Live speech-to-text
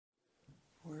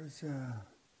Where's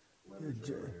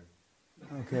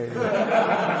okay.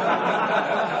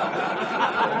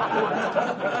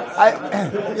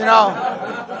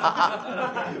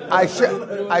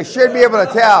 I should be able to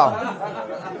tell.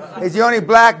 He's the only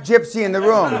black gypsy in the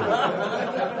room.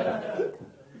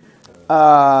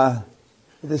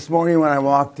 This morning when I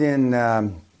walked in,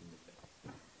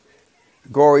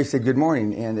 Gory said good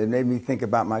morning, and it made me think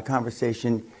about my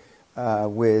conversation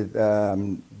with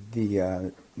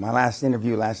my last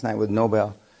interview last night with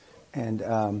Nobel.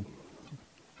 And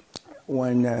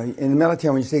when in the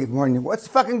military, when you say good morning, what's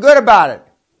fucking good about it?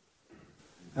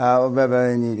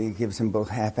 And you give some both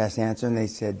half-ass answer, and they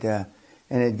said,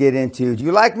 and it'd get into, do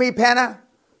you like me, Peña?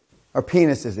 Or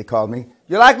penis, as they called me.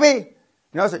 You like me?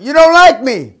 No, sir. You don't like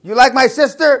me. You like my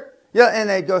sister? Yeah, and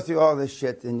they go through all this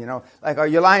shit, and like, are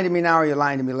you lying to me now, or are you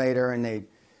lying to me later? And they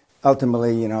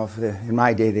ultimately, in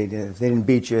my day, if they didn't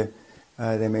beat you,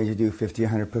 they made you do 50,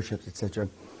 100 push-ups, etc.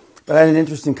 But I had an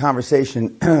interesting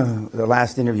conversation, the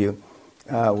last interview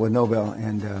with Nobel,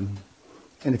 and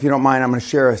if you don't mind, I'm going to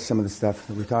share some of the stuff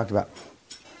that we talked about.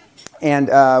 And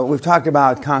we've talked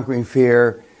about conquering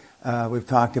fear. We've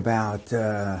talked about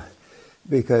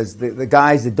because the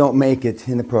guys that don't make it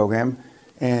in the program,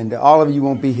 and all of you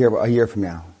won't be here a year from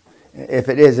now. If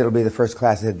it is, it'll be the first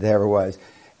class that there ever was.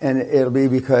 And it'll be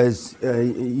because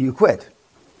you quit.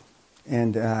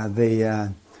 And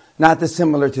not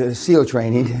dissimilar to SEAL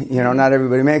training, not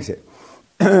everybody makes it.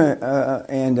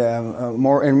 And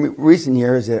more in recent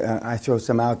years, I throw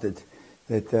some out that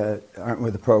aren't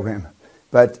with the program.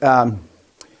 But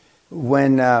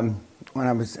when I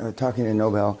was talking to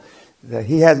Nobel, that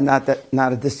he has not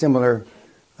a dissimilar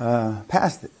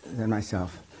past than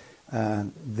myself.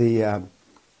 He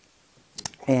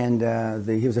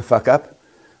was a fuck up,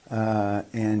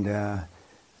 and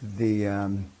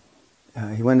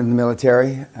he went in the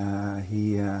military.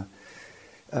 He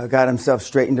got himself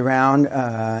straightened around,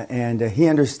 and he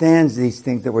understands these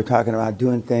things that we're talking about,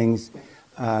 doing things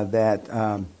that,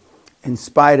 in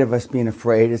spite of us being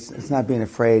afraid, it's not being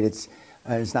afraid. It's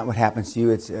not what happens to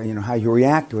you. It's how you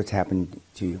react to what's happened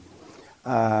to you.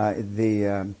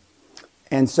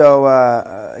 And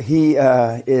so he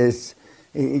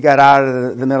got out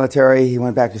of the military. He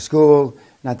went back to school.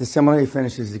 Not dissimilar. He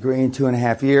finished his degree in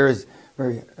 2.5 years,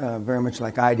 very much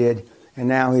like I did. And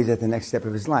now he's at the next step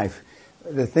of his life.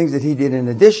 The things that he did in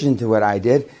addition to what I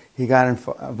did, he got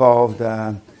involved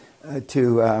for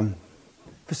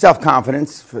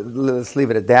self-confidence. Let's leave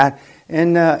it at that.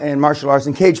 And martial arts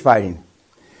and cage fighting.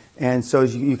 And so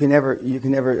you can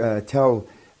never tell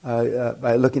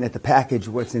by looking at the package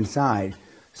what's inside.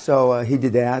 So he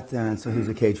did that, and so he was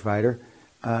a cage fighter.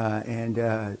 I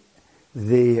didn't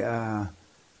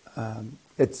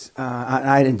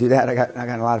do that. I got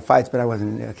in a lot of fights, but I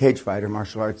wasn't a cage fighter,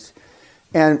 martial arts.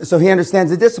 And so he understands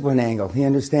the discipline angle. He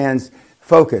understands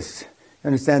focus. He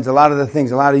understands a lot of the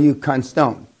things a lot of you cunts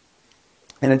don't.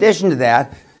 In addition to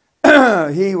that,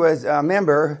 he was a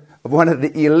member of one of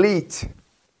the elite,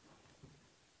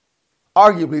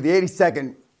 arguably the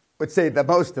 82nd would say the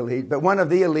most elite, but one of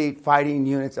the elite fighting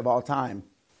units of all time,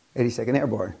 82nd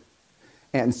Airborne.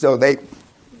 And so there's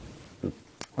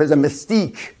a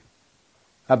mystique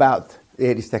about the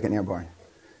 82nd Airborne.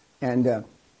 And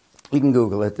you can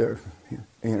Google it.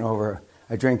 Over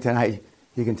a drink tonight,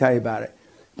 he can tell you about it.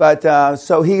 But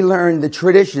so he learned the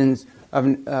traditions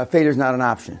of failure's not an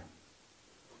option.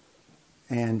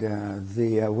 And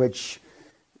which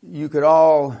you could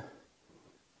all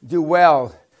do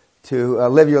well to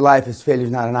live your life as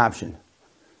failure's not an option.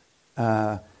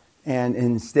 And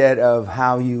instead of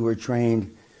how you were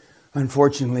trained,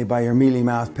 unfortunately, by your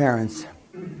mealy-mouthed parents.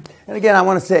 And again, I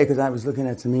want to say, because I was looking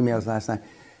at some emails last night,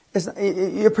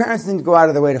 your parents didn't go out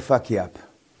of their way to fuck you up.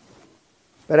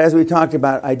 But as we talked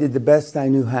about, I did the best I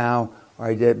knew how, or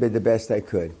I did the best I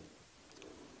could.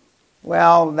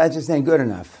 Well, that just ain't good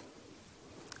enough.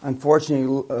 Unfortunately,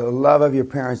 love of your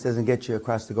parents doesn't get you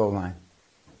across the goal line.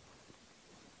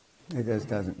 It just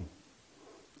doesn't.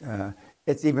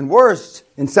 It's even worse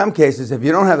in some cases if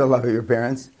you don't have the love of your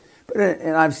parents.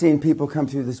 And I've seen people come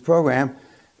through this program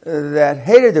that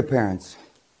hated their parents.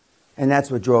 And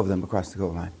that's what drove them across the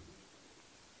goal line.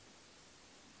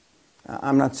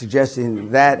 I'm not suggesting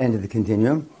that end of the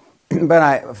continuum, but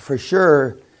I for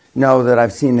sure know that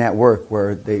I've seen that work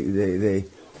where they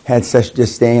had such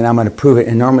disdain. I'm going to prove it,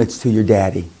 and normally it's to your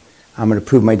daddy. I'm going to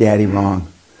prove my daddy wrong.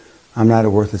 I'm not a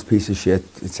worthless piece of shit,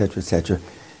 etc., etc.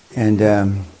 And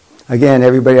again,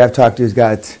 everybody I've talked to has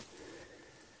got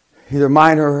either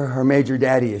minor or major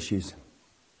daddy issues.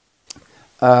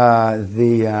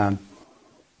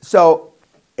 So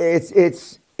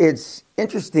it's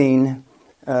interesting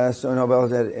So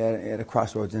Nobel's at a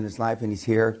crossroads in his life, and he's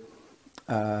here.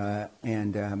 But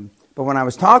when I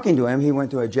was talking to him, he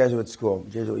went to a Jesuit school,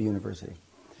 Jesuit university.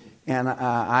 And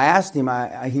I asked him,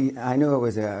 I knew it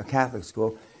was a Catholic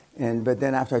school, but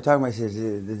then after I talked to him, I said,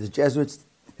 is it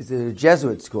a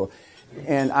Jesuit school?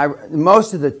 And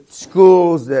most of the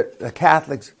schools that the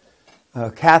Catholic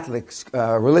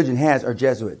religion has are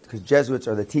Jesuit, because Jesuits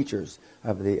are the teachers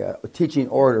of the teaching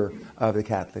order of the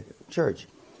Catholic Church.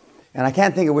 And I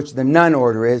can't think of which the nun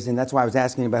order is, and that's why I was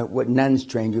asking about what nuns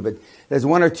trained you, but there's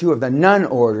one or two of the nun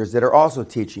orders that are also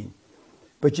teaching.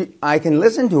 But I can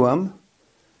listen to him,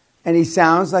 and he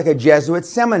sounds like a Jesuit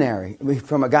seminary,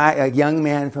 from a young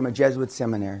man from a Jesuit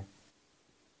seminary.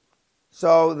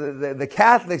 So the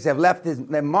Catholics have left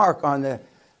their mark on the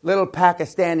little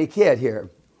Pakistani kid here.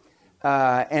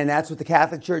 And that's what the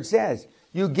Catholic Church says.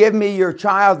 You give me your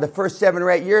child the first 7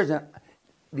 or 8 years, and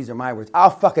these are my words, I'll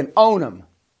fucking own him.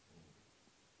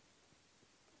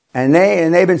 And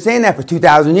they've been saying that for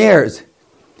 2,000 years.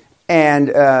 And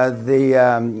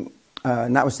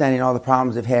notwithstanding all the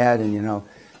problems they've had, and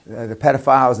the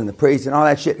pedophiles and the priests and all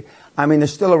that shit, I mean, they're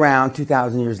still around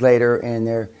 2,000 years later, and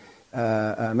they're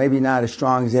maybe not as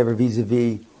strong as ever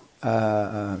vis-a-vis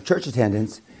church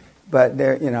attendance, but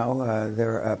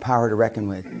they're a power to reckon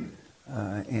with.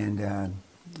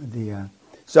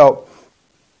 So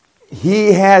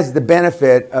he has the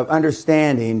benefit of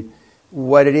understanding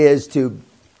what it is to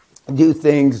do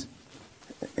things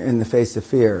in the face of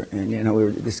fear. And we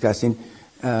were discussing,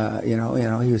 he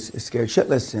was scared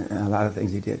shitless in a lot of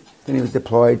things he did. Then he was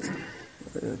deployed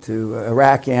to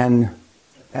Iraq and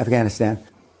Afghanistan.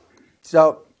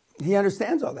 So he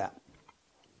understands all that.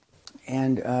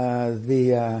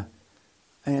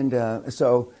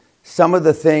 So some of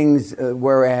the things,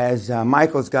 whereas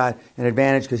Michael's got an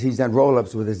advantage because he's done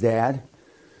roll-ups with his dad,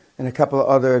 and a couple of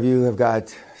other of you have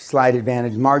got slight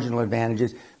advantage, marginal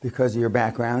advantages because of your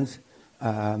backgrounds.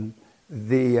 Only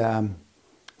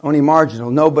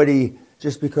marginal. Nobody,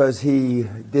 just because he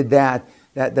did that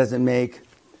doesn't make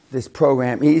this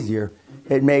program easier.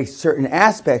 It makes certain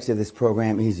aspects of this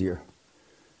program easier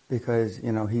because,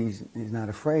 he's not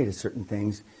afraid of certain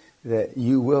things that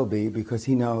you will be because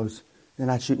he knows they're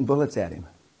not shooting bullets at him.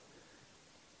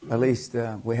 At least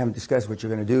we haven't discussed what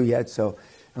you're going to do yet, so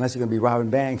unless you're going to be robbing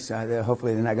banks,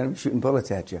 hopefully they're not going to be shooting bullets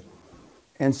at you.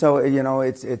 And so,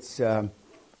 it's in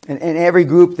every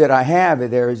group that I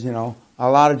have, there's, a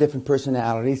lot of different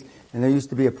personalities. And there used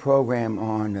to be a program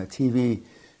on TV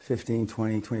 15,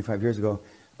 20, 25 years ago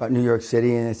about New York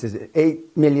City, and it says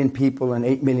 8 million people and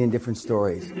 8 million different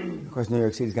stories. Of course, New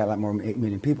York City's got a lot more than 8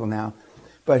 million people now.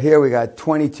 But here we got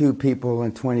 22 people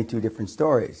and 22 different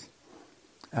stories.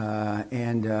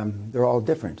 And they're all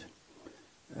different.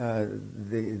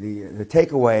 The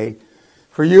takeaway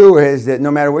for you is that no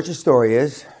matter what your story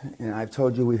is, and I've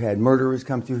told you we've had murderers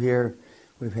come through here,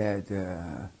 we've had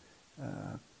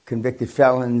convicted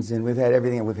felons, and we've had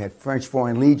everything. We've had French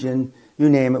Foreign Legion, you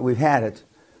name it, we've had it.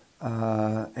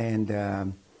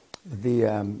 The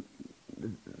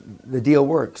deal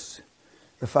works.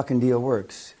 The fucking deal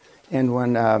works. And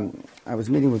when I was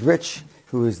meeting with Rich,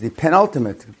 who is the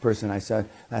penultimate person I saw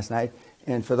last night,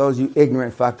 and for those of you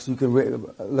ignorant fucks, you can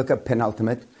look up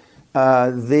penultimate.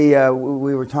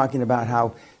 We were talking about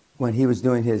how when he was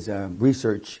doing his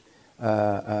research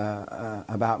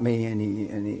about me, and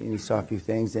he saw a few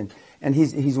things, and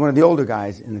he's one of the older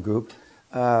guys in the group.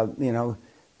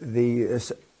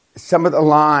 Some of the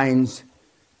lines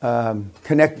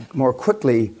connect more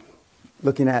quickly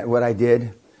looking at what I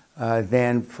did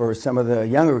than for some of the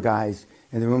younger guys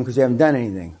in the room because they haven't done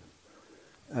anything.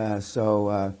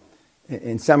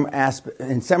 In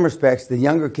some respects, the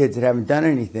younger kids that haven't done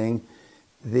anything,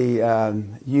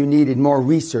 you needed more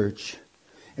research.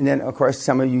 And then, of course,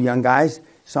 some of you young guys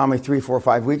saw me 3, 4,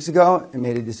 5 weeks ago and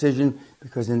made a decision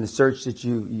because in the search that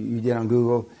you did on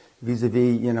Google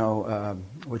vis-a-vis,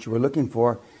 what you were looking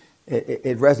for,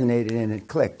 it resonated and it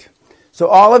clicked. So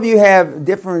all of you have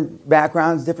different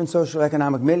backgrounds, different social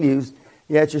economic milieus,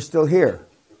 yet you're still here.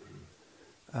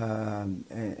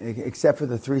 Except for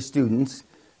the 3 students.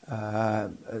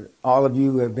 All of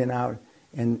you have been out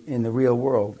in the real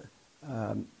world.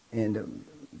 And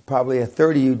probably a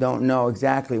third of you don't know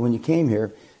exactly, when you came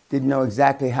here, didn't know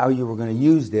exactly how you were going to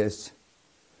use this.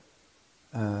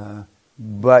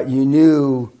 But you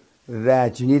knew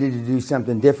that you needed to do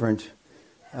something different.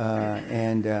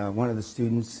 And one of the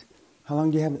students, how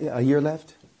long do you have? A year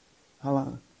left? How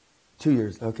long? 2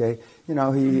 years, okay. He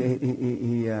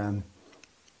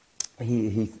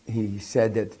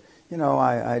said that,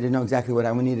 I didn't know exactly what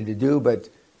I needed to do, but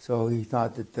so he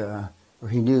thought that, or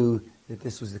he knew that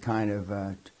this was the kind of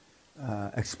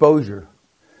exposure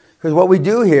Because what we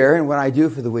do here, and what I do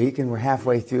for the week, and we're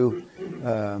halfway through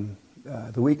the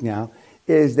week now,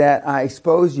 is that I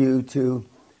expose you to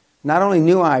not only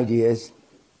new ideas,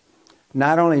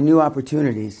 not only new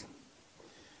opportunities,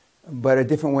 but a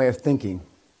different way of thinking.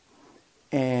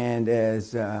 And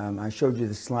as I showed you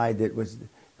the slide that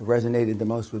resonated the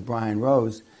most with Brian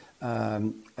Rose,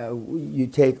 you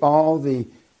take all the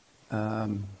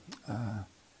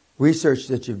research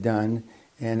that you've done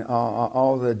and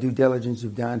all the due diligence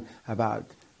you've done about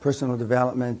personal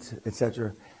development,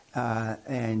 etc.,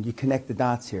 and you connect the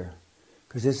dots here,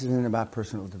 because this isn't about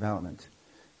personal development.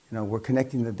 You know, we're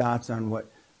connecting the dots on what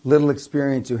little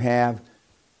experience you have,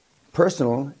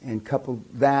 personal, and couple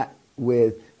that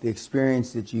with the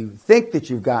experience that you think that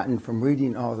you've gotten from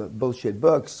reading all the bullshit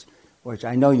books, which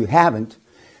I know you haven't,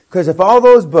 because if all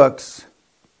those books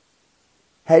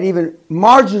had even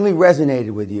marginally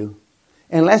resonated with you,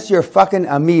 unless you're a fucking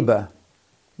amoeba,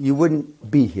 you wouldn't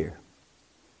be here.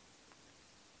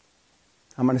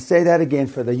 I'm going to say that again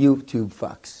for the YouTube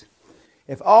fucks.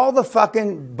 If all the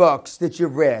fucking books that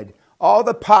you've read, all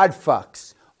the pod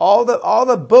fucks, all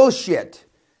the bullshit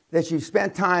that you've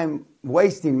spent time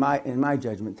wasting, in my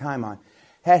judgment, time on,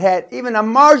 had even a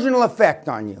marginal effect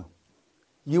on you,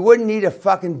 you wouldn't need to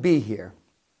fucking be here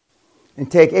and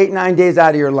take 8-9 days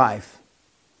out of your life.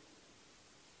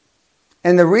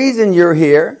 And the reason you're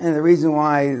here, and the reason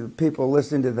why people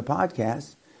listen to the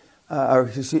podcast,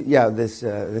 this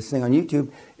thing on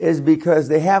YouTube, is because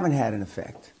they haven't had an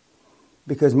effect.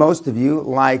 Because most of you,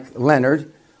 like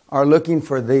Leonard, are looking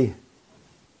for the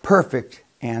perfect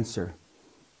answer.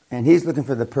 And he's looking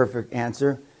for the perfect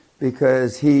answer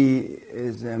because he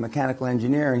is a mechanical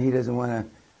engineer and he doesn't want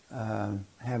to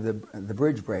have the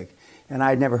bridge break. And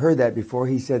I'd never heard that before.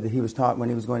 He said that he was taught when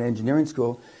he was going to engineering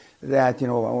school that, you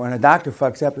know, when a doctor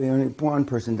fucks up, only one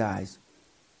person dies.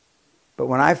 But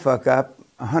when I fuck up,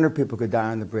 100 people could die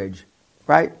on the bridge.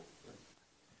 Right?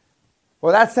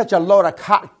 Well, that's such a load of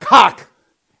cock.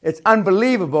 It's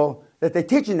unbelievable that they're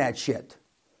teaching that shit.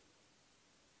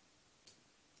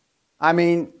 I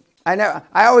mean, I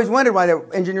always wondered why the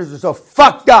engineers were so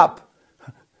fucked up.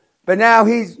 But now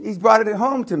he's brought it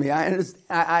home to me. I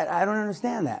don't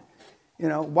understand that. You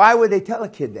know, why would they tell a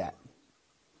kid that?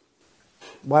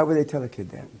 Why would they tell a kid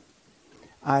that?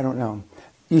 I don't know.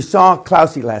 You saw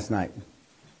Klausy last night,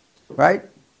 right?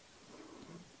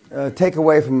 Take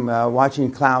away from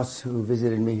watching Klaus, who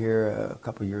visited me here a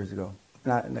couple years ago.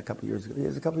 Not a couple years ago. It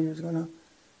was a couple years ago now?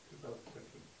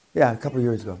 Yeah, a couple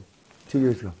years ago. 2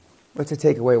 years ago. What's the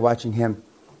takeaway watching him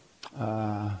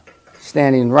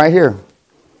standing right here?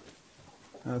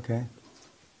 Okay.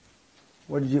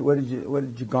 What did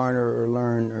you garner or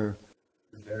learn or?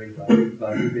 Very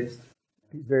value-based.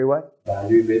 He's very what?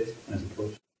 Value-based as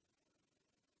opposed.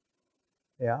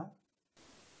 Yeah.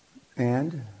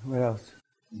 And what else?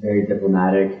 Very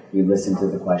diplomatic. He listened to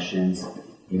the questions.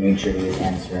 He made sure he was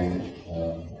answering.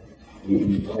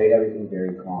 He played everything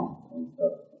very calm and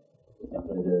stuff.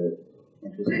 There's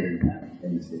interesting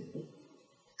in the system.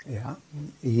 Yeah,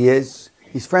 he is.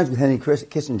 He's friends with Henry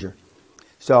Kissinger.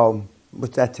 So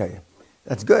what's that tell you?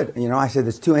 That's good. You know, I said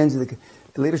there's two ends of the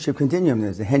leadership continuum.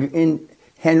 There's the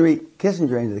Henry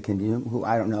Kissinger end of the continuum, who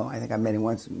I don't know. I think I met him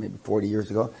once, maybe 40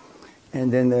 years ago.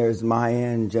 And then there's my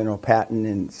end, General Patton,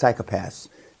 and psychopaths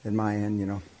at my end, you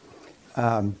know.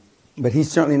 But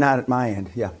he's certainly not at my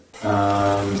end, yeah.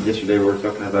 Yesterday we were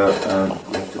talking about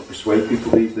you have to persuade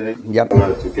people these days. Yep.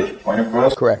 To get your point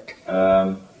across. Correct.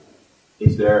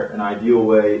 Is there an ideal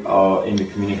way in the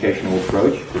communicational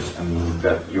approach? Because I mean, you've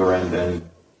got your end and...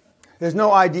 There's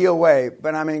no ideal way,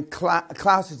 but I mean,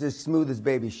 Klaus is as smooth as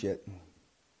baby shit.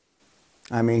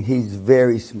 I mean, he's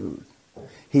very smooth.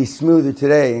 He's smoother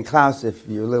today. And Klaus, if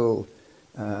your little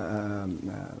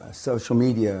social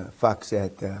media fucks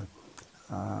at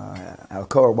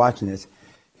Alcoa are watching this,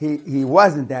 he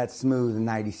wasn't that smooth in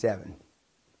 '97.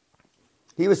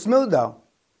 He was smooth though,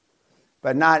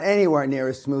 but not anywhere near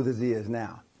as smooth as he is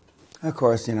now. Of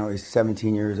course, you know, he's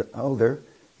 17 years older.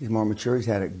 He's more mature. He's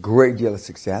had a great deal of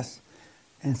success.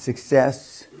 And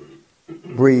success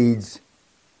breeds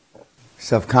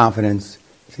self-confidence.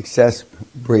 Success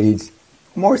breeds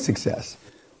more success.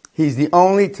 He's the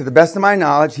only, to the best of my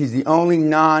knowledge, he's the only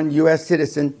non-U.S.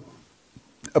 citizen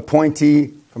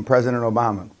appointee from President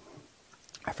Obama.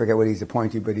 I forget what he's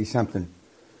appointed, but he's something.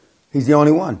 He's the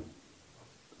only one.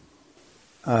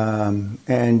 I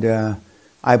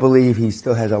believe he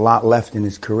still has a lot left in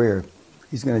his career.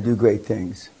 He's going to do great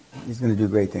things. He's going to do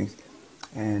great things.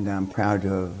 And I'm proud to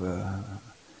have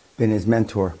been his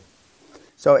mentor.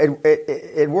 So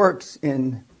it works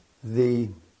in the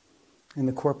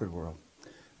corporate world.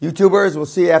 YouTubers, we'll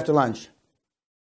see you after lunch.